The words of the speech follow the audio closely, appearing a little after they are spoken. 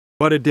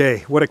What a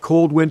day. What a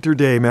cold winter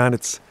day, man.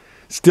 It's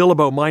still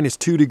about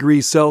 -2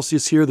 degrees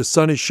Celsius here. The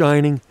sun is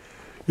shining.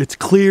 It's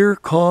clear,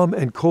 calm,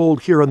 and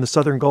cold here on the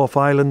southern Gulf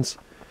Islands.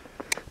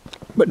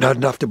 But not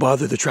enough to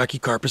bother the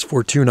Trachycarpus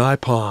fortunei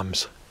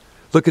palms.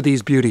 Look at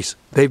these beauties.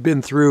 They've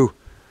been through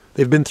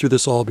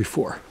this all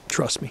before.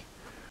 Trust me.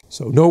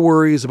 So no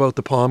worries about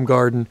the palm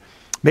garden.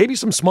 Maybe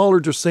some smaller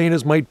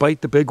dracaenas might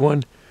bite the big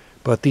one,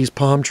 but these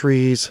palm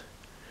trees,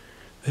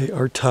 they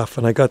are tough.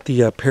 And I got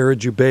the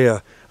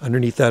Parajubea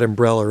underneath that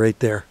umbrella right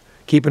there.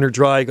 Keeping her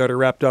dry, got her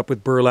wrapped up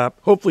with burlap.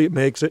 Hopefully it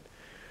makes it.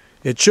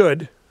 It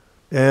should.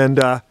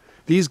 And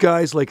these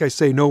guys, like I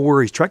say, no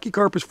worries.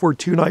 Trachycarpus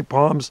fortunei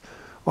palms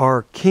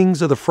are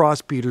kings of the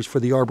frost beaters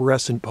for the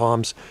arborescent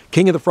palms.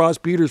 King of the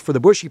frost beaters for the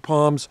bushy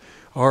palms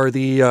are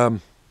the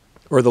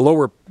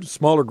lower,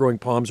 smaller growing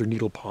palms or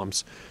needle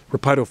palms.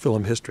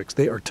 Rhipidophyllum hystrix.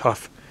 They are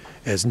tough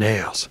as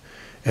nails.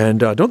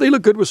 And don't they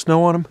look good with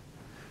snow on them?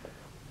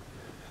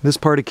 This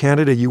part of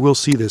Canada, you will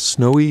see this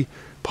snowy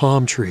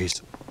palm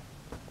trees.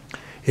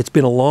 It's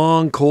been a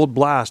long, cold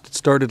blast. It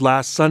started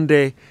last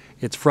Sunday.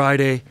 It's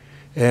Friday.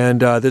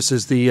 And this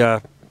is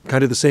the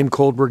kind of the same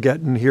cold we're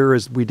getting here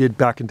as we did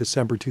back in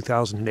December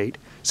 2008.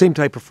 Same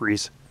type of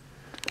freeze.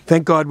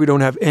 Thank God we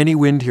don't have any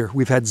wind here.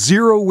 We've had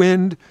 0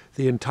 wind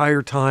the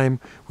entire time,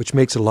 which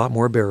makes it a lot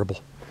more bearable.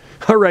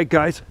 All right,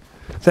 guys.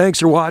 Thanks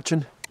for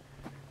watching.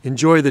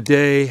 Enjoy the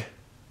day.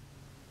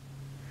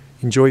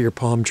 Enjoy your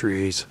palm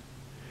trees,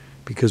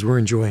 because we're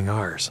enjoying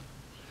ours.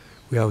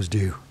 We always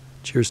do.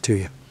 Cheers to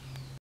you.